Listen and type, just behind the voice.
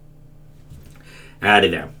Howdy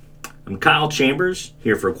there. I'm Kyle Chambers,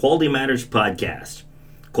 here for Quality Matters podcast.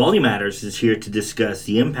 Quality Matters is here to discuss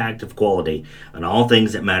the impact of quality on all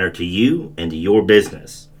things that matter to you and to your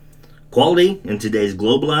business. Quality in today's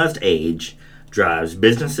globalized age drives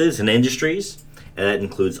businesses and industries, and that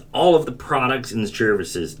includes all of the products and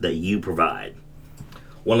services that you provide.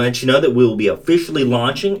 Want to let you know that we will be officially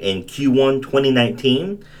launching in Q1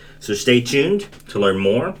 2019, so stay tuned to learn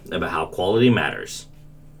more about how quality matters.